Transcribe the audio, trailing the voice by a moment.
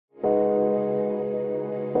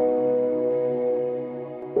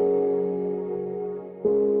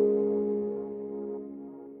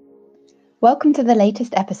Welcome to the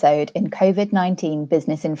latest episode in COVID-19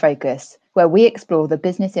 Business in Focus, where we explore the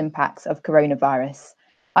business impacts of coronavirus.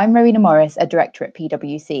 I'm Rowena Morris, a director at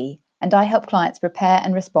PwC, and I help clients prepare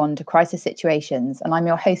and respond to crisis situations, and I'm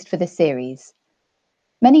your host for this series.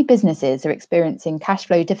 Many businesses are experiencing cash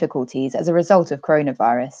flow difficulties as a result of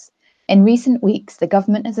coronavirus. In recent weeks, the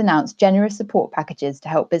government has announced generous support packages to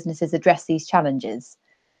help businesses address these challenges.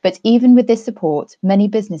 But even with this support, many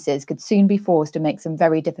businesses could soon be forced to make some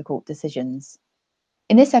very difficult decisions.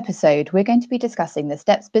 In this episode, we're going to be discussing the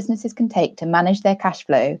steps businesses can take to manage their cash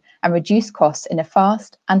flow and reduce costs in a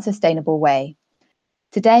fast and sustainable way.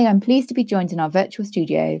 Today, I'm pleased to be joined in our virtual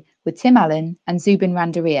studio with Tim Allen and Zubin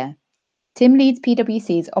Randeria. Tim leads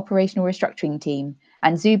PwC's operational restructuring team,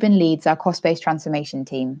 and Zubin leads our cost-based transformation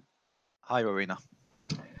team. Hi, Rowena.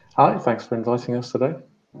 Hi, thanks for inviting us today.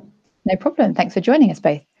 No problem. Thanks for joining us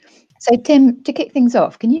both. So, Tim, to kick things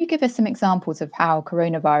off, can you give us some examples of how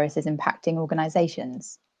coronavirus is impacting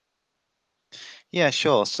organisations? Yeah,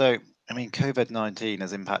 sure. So, COVID-19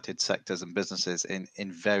 has impacted sectors and businesses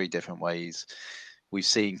in very different ways. We've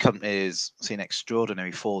seen companies seeing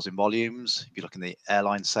extraordinary falls in volumes. If you look in the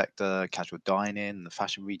airline sector, casual dining, the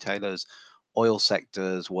fashion retailers, oil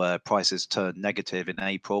sectors where prices turned negative in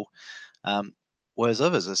April, whereas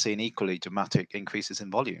others are seeing equally dramatic increases in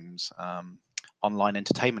volumes. Online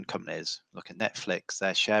entertainment companies, look at Netflix,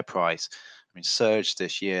 their share price, surged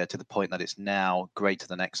this year to the point that it's now greater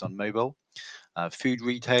than ExxonMobil. Food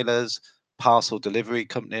retailers, parcel delivery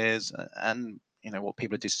companies, and what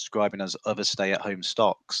people are describing as other stay-at-home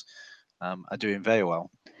stocks are doing very well.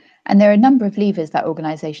 And there are a number of levers that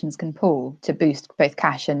organisations can pull to boost both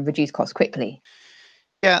cash and reduce costs quickly.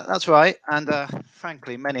 Yeah, that's right. And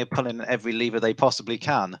frankly, many are pulling every lever they possibly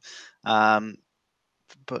can.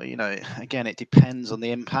 But again, it depends on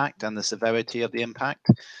the impact and the severity of the impact.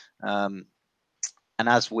 And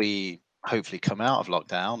as we hopefully come out of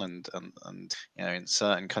lockdown, and in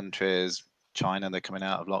certain countries, China, they're coming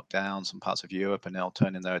out of lockdown, some parts of Europe, and they're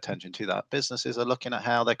turning their attention to that. Businesses are looking at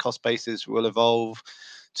how their cost bases will evolve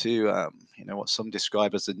to what some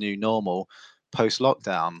describe as the new normal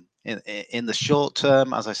post-lockdown. In the short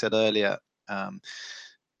term, as I said earlier,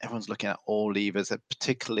 everyone's looking at all levers,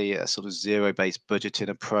 particularly a sort of zero-based budgeting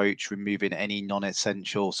approach, removing any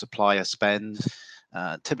non-essential supplier spend,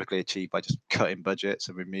 typically achieved by just cutting budgets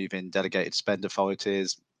and removing delegated spend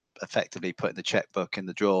authorities, effectively putting the checkbook in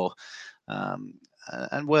the drawer.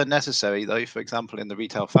 And where necessary, though, for example, in the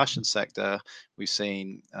retail fashion sector, we've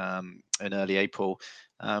seen in early April,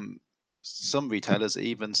 some retailers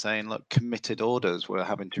even saying, look, committed orders, we're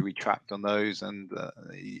having to retract on those, and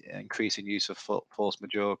increasing use of force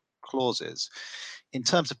majeure clauses. In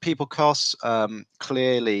terms of people costs,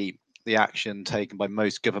 clearly the action taken by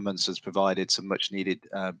most governments has provided some much needed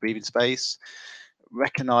breathing space,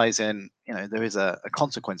 recognizing there is a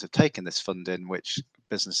consequence of taking this funding, which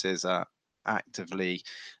businesses are actively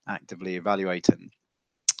evaluating.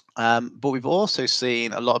 But we've also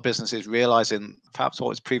seen a lot of businesses realizing perhaps what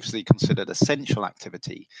was previously considered essential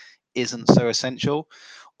activity isn't so essential,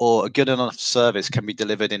 or a good enough service can be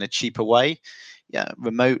delivered in a cheaper way,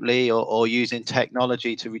 remotely, or using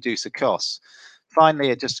technology to reduce the costs.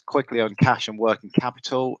 Finally, just quickly on cash and working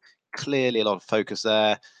capital, clearly a lot of focus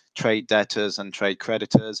there. Trade debtors and trade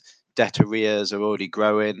creditors. Debt arrears are already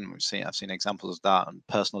growing. I've seen examples of that on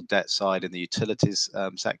personal debt side in the utilities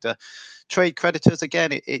sector. Trade creditors,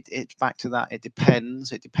 again, it's back to that. It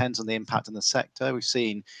depends. It depends on the impact on the sector. We've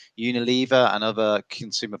seen Unilever and other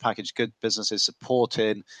consumer packaged good businesses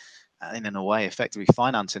supporting, and in a way, effectively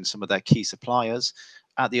financing some of their key suppliers.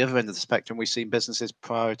 At the other end of the spectrum, we've seen businesses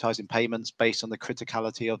prioritizing payments based on the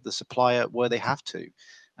criticality of the supplier where they have to,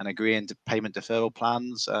 and agreeing to payment deferral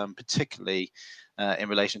plans, particularly in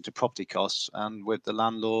relation to property costs, and with the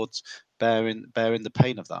landlords bearing the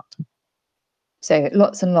pain of that. So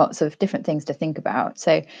lots and lots of different things to think about.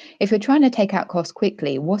 So if you're trying to take out costs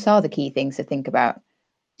quickly, what are the key things to think about?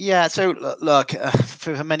 Yeah, so look,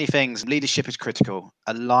 for many things, leadership is critical.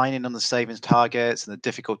 Aligning on the savings targets and the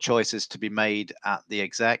difficult choices to be made at the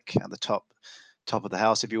exec, at the top of the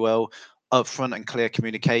house, if you will, upfront and clear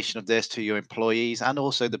communication of this to your employees, and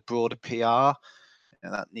also the broader PR.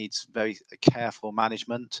 That needs very careful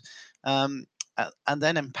management. And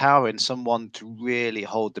then empowering someone to really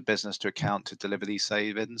hold the business to account to deliver these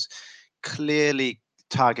savings. Clearly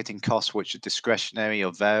targeting costs which are discretionary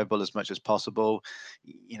or variable as much as possible.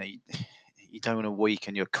 You don't want to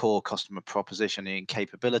weaken your core customer proposition and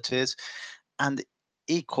capabilities. And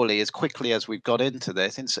equally, as quickly as we've got into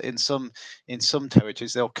this, in some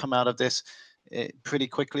territories, they'll come out of this pretty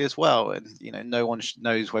quickly as well. And no one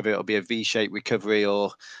knows whether it'll be a V-shaped recovery,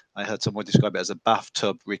 or I heard someone describe it as a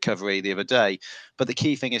bathtub recovery the other day. But the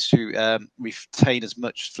key thing is to retain as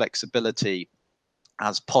much flexibility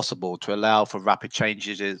as possible to allow for rapid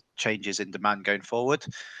changes in demand going forward.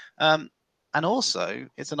 And also,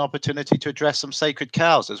 it's an opportunity to address some sacred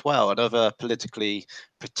cows as well, and other politically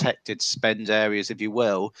protected spend areas, if you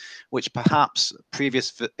will, which perhaps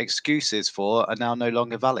previous excuses for are now no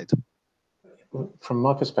longer valid. From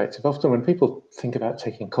my perspective, often when people think about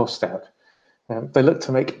taking cost out, they look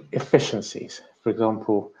to make efficiencies. For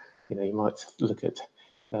example, you might look at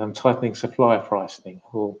tightening supplier pricing,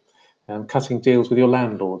 or cutting deals with your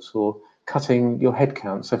landlords, or cutting your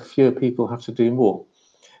headcount so fewer people have to do more.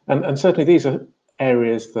 And certainly these are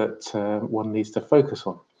areas that one needs to focus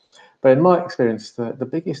on. But in my experience, the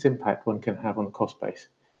biggest impact one can have on the cost base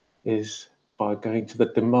is by going to the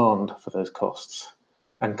demand for those costs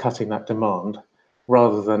and cutting that demand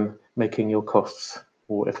rather than making your costs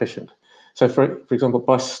more efficient. So for example,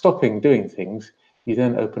 by stopping doing things, you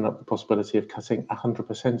then open up the possibility of cutting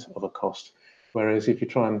 100% of a cost. Whereas if you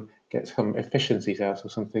try and get some efficiencies out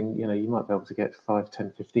of something, you might be able to get 5,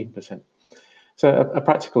 10, 15%. So a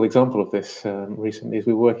practical example of this recently is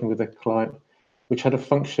we were working with a client which had a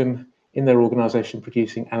function in their organization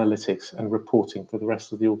producing analytics and reporting for the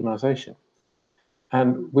rest of the organization.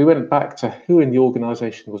 And we went back to who in the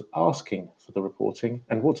organization was asking for the reporting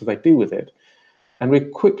and what do they do with it. And we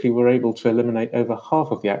quickly were able to eliminate over half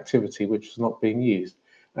of the activity which was not being used.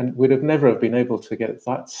 And we'd have never have been able to get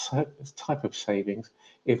that type of savings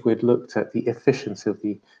if we'd looked at the efficiency of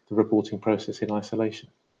the reporting process in isolation.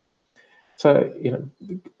 So,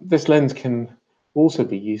 this lens can also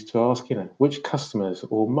be used to ask, which customers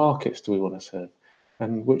or markets do we want to serve,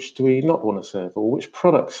 and which do we not want to serve, or which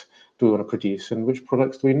products do we want to produce, and which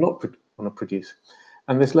products do we not want to produce.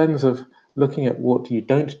 And this lens of looking at what you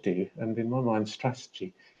don't do, and in my mind,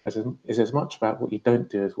 strategy is as much about what you don't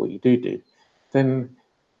do as what you do. Then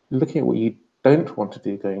looking at what you don't want to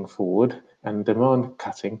do going forward and demand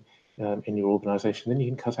cutting in your organization, then you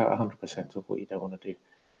can cut out 100% of what you don't want to do.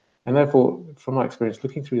 And therefore, from my experience,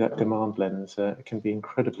 looking through that demand lens can be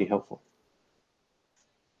incredibly helpful.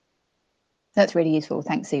 That's really useful.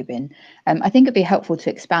 Thanks, Zubin. I think it'd be helpful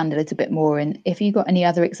to expand a little bit more. And if you've got any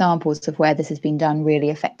other examples of where this has been done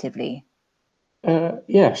really effectively.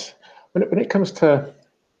 Yes. When it comes to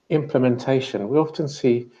implementation, we often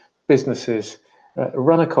see businesses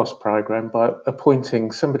run a cost program by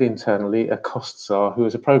appointing somebody internally, a cost czar, who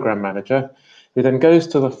is a program manager, who then goes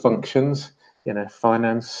to the functions,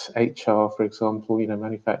 finance, HR, for example,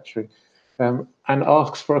 manufacturing, and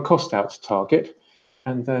asks for a cost out target.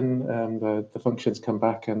 And then the functions come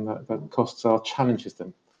back and the cost czar challenges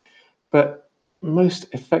them. But most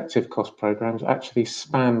effective cost programs actually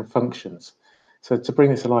span functions. So to bring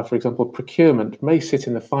this to life, for example, procurement may sit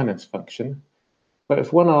in the finance function, but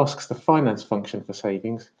if one asks the finance function for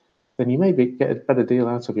savings, then you may get a better deal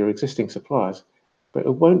out of your existing suppliers, but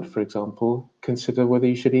it won't, for example, consider whether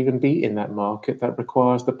you should even be in that market that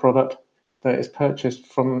requires the product that is purchased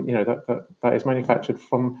from, that is manufactured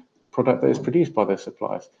from product that is produced by their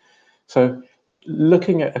suppliers. So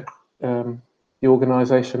looking at the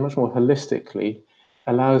organization much more holistically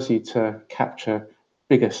allows you to capture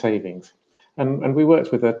bigger savings. And we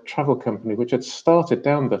worked with a travel company which had started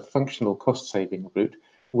down the functional cost saving route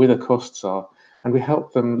with a cost czar, and we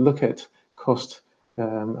helped them look at cost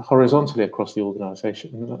horizontally across the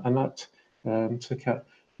organization, and that took out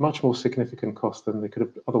much more significant cost than they could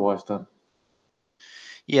have otherwise done.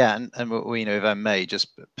 Yeah, and we if I may,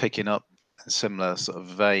 just picking up a similar sort of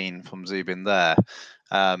vein from Zubin there.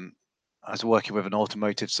 I was working with an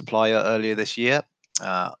automotive supplier earlier this year,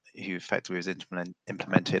 who effectively was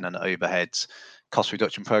implementing an overheads cost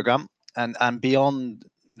reduction program, and beyond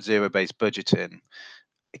zero-based budgeting,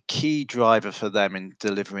 a key driver for them in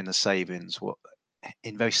delivering the savings,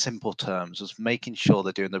 in very simple terms, was making sure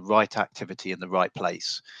they're doing the right activity in the right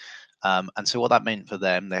place. And so what that meant for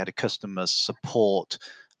them, they had a customer support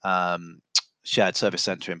shared service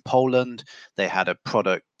center in Poland. They had a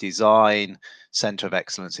product design center of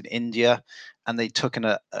excellence in India, and they took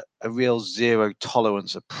a real zero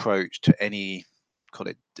tolerance approach to any, call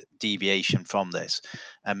it, deviation from this,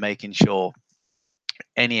 and making sure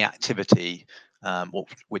any activity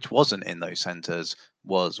which wasn't in those centers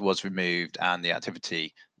was removed, and the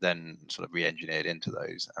activity then sort of re-engineered into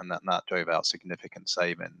those, and that drove out significant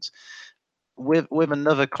savings. With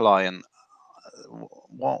another client,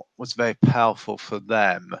 what was very powerful for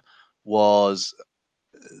them was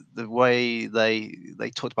the way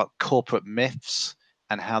they talked about corporate myths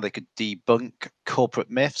and how they could debunk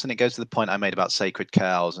corporate myths. And it goes to the point I made about sacred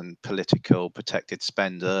cows and political protected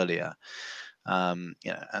spend earlier. And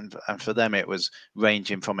for them it was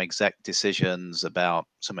ranging from exec decisions about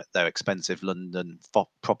some of their expensive London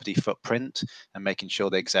property footprint and making sure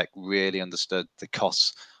the exec really understood the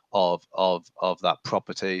costs of that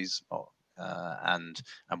properties, and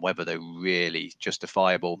whether they're really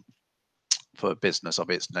justifiable for a business of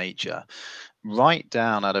its nature, right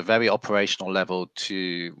down at a very operational level.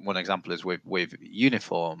 To one example is with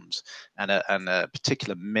uniforms, and a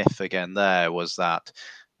particular myth again there was that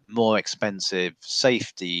more expensive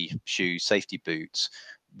safety shoes, safety boots,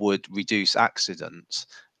 would reduce accidents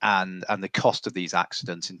and the cost of these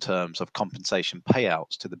accidents in terms of compensation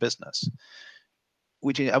payouts to the business.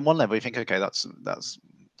 Which at one level you think, okay, that's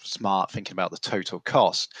smart, thinking about the total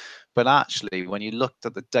cost, but actually when you looked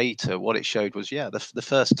at the data, what it showed was, yeah, the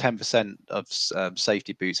first 10% of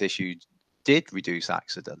safety boots issued did reduce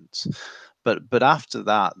accidents, but after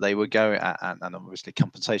that they were going, and obviously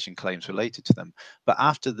compensation claims related to them, but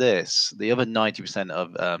after this the other 90%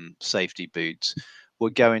 of safety boots were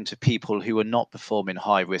going to people who were not performing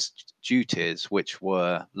high risk duties which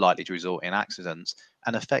were likely to result in accidents,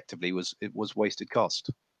 and effectively it was wasted cost.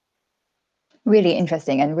 Really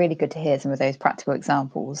interesting and really good to hear some of those practical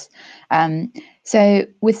examples. So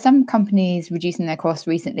with some companies reducing their costs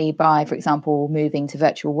recently by, for example, moving to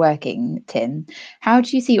virtual working, Tim, how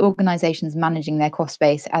do you see organisations managing their cost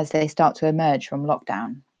base as they start to emerge from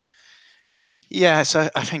lockdown? Yeah, so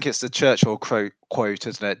I think it's the Churchill quote,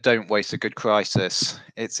 isn't it? Don't waste a good crisis.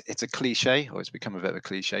 It's a cliche, or it's become a bit of a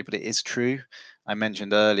cliche, but it is true. I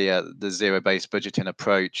mentioned earlier the zero-based budgeting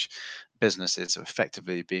approach businesses are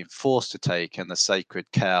effectively being forced to take, and the sacred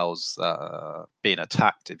cows being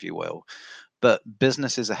attacked, if you will. But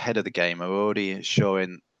businesses ahead of the game are already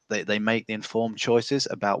ensuring they make the informed choices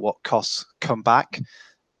about what costs come back.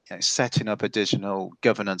 Setting up additional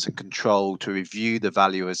governance and control to review the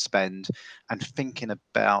value of spend and thinking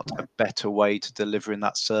about a better way to delivering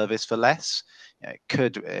that service for less. It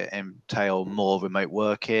could entail more remote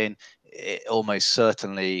working. It almost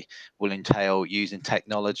certainly will entail using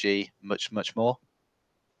technology much more.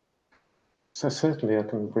 So certainly I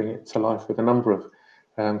can bring it to life with a number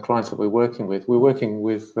of clients that we're working with. We're working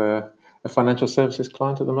with a financial services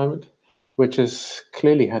client at the moment, which has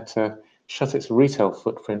clearly had to shut its retail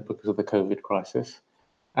footprint because of the COVID crisis,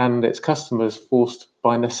 and its customers forced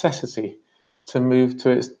by necessity to move to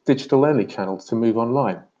its digital-only channels, to move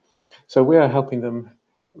online. So we are helping them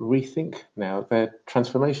rethink now their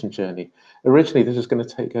transformation journey. Originally, this was going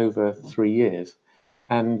to take over 3 years,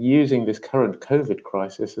 and using this current COVID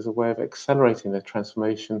crisis as a way of accelerating their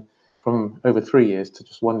transformation from over 3 years to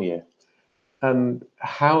just 1 year. And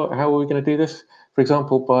how are we going to do this? For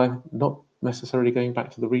example, by not necessarily going back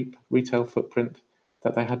to the retail footprint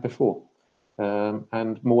that they had before,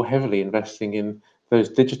 and more heavily investing in those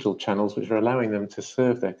digital channels which are allowing them to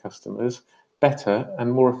serve their customers better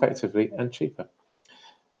and more effectively and cheaper.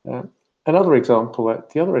 Another example at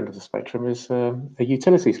the other end of the spectrum is a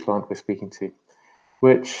utilities client we're speaking to,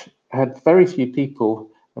 which had very few people,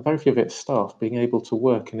 very few of its staff being able to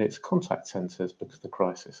work in its contact centres because of the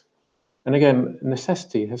crisis. And again,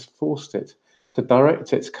 necessity has forced it to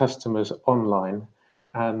direct its customers online,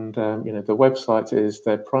 and the website is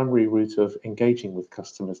their primary route of engaging with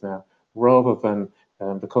customers now, rather than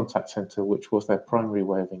the contact centre, which was their primary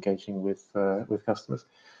way of engaging with customers.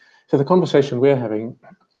 So the conversation we're having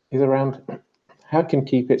is around how it can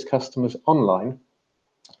keep its customers online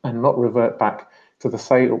and not revert back to the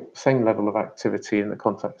same level of activity in the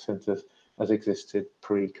contact centres as existed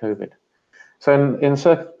pre-COVID. So in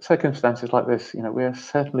circumstances like this, we are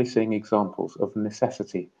certainly seeing examples of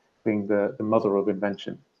necessity being the mother of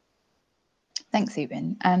invention. Thanks,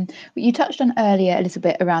 Zubin. You touched on earlier a little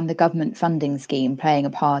bit around the government funding scheme playing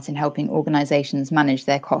a part in helping organisations manage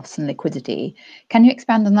their costs and liquidity. Can you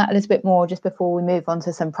expand on that a little bit more just before we move on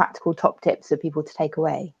to some practical top tips for people to take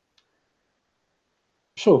away?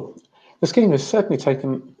 Sure. The scheme has certainly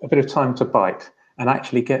taken a bit of time to bite and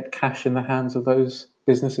actually get cash in the hands of those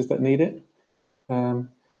businesses that need it.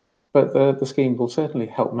 But the scheme will certainly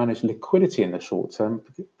help manage liquidity in the short term,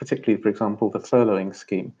 particularly, for example, the furloughing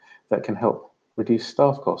scheme that can help reduce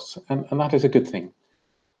staff costs, and that is a good thing.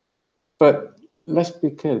 But let's be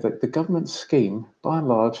clear that the government scheme, by and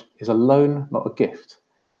large, is a loan, not a gift,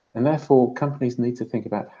 and therefore companies need to think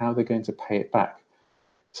about how they're going to pay it back.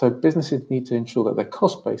 So businesses need to ensure that their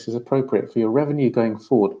cost base is appropriate for your revenue going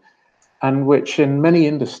forward, and which in many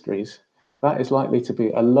industries, that is likely to be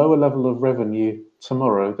a lower level of revenue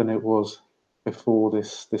tomorrow than it was before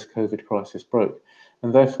this COVID crisis broke.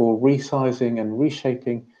 And therefore resizing and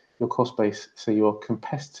reshaping your cost base so you're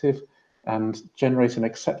competitive and generate an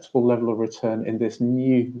acceptable level of return in this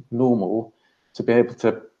new normal to be able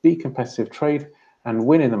to be competitive, trade and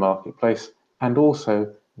win in the marketplace, and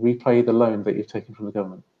also repay the loan that you've taken from the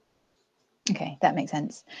government. Okay, that makes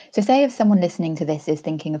sense. So say if someone listening to this is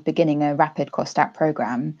thinking of beginning a rapid cost out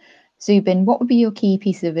program, Zubin, what would be your key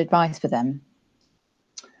piece of advice for them?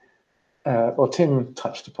 Well, Tim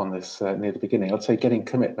touched upon this near the beginning. I'd say getting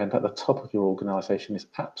commitment at the top of your organisation is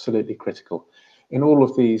absolutely critical. In all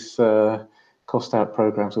of these cost out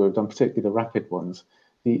programs that we've done, particularly the rapid ones,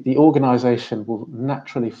 the organisation will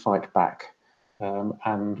naturally fight back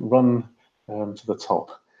and run to the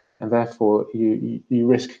top. And therefore, you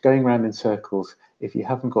risk going around in circles if you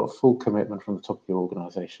haven't got full commitment from the top of your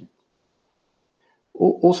organisation.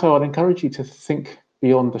 Also, I'd encourage you to think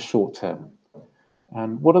beyond the short term.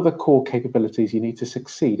 And what are the core capabilities you need to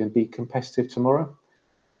succeed and be competitive tomorrow?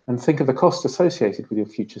 And think of the costs associated with your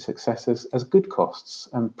future successes as good costs,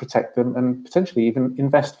 and protect them and potentially even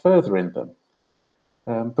invest further in them.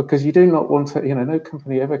 Because you do not want to, no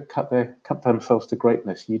company ever cut themselves to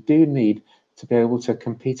greatness. You do need to be able to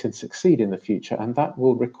compete and succeed in the future, and that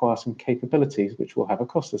will require some capabilities which will have a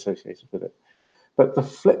cost associated with it. But the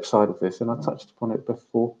flip side of this, and I touched upon it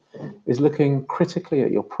before, is looking critically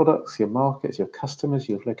at your products, your markets, your customers,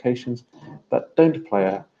 your locations that don't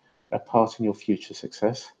play a part in your future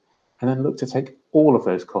success, and then look to take all of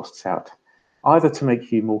those costs out, either to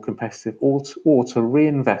make you more competitive or to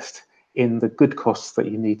reinvest in the good costs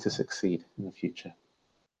that you need to succeed in the future.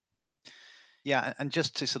 Yeah, and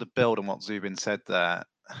just to sort of build on what Zubin said there,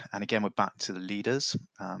 and again, we're back to the leaders.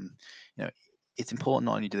 It's important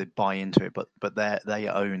not only do they buy into it, but they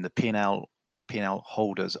own the P&L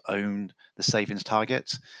holders own the savings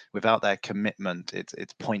targets. Without their commitment,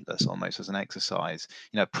 it's pointless almost as an exercise.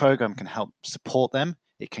 A program can help support them.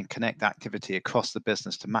 It can connect activity across the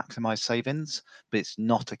business to maximize savings, but it's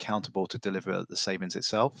not accountable to deliver the savings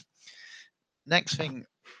itself. Next thing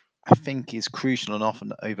I think is crucial and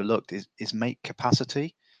often overlooked is make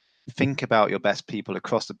capacity. Think about your best people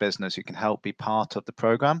across the business who can help be part of the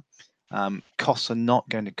program. Costs are not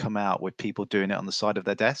going to come out with people doing it on the side of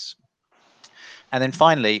their desks. And then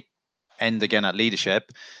finally, end again at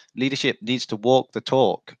leadership. Leadership needs to walk the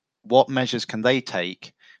talk. What measures can they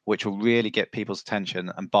take which will really get people's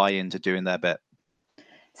attention and buy into doing their bit?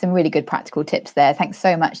 Some really good practical tips there. Thanks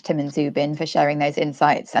so much, Tim and Zubin, for sharing those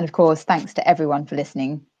insights. And of course, thanks to everyone for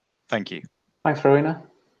listening. Thank you. Thanks, Rowena.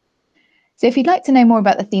 So if you'd like to know more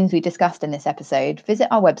about the themes we discussed in this episode, visit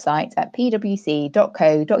our website at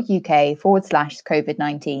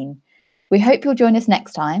pwc.co.uk/COVID-19. We hope you'll join us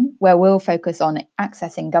next time, where we'll focus on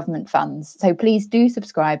accessing government funds. So please do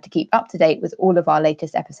subscribe to keep up to date with all of our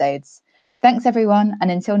latest episodes. Thanks, everyone. And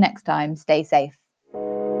until next time, stay safe.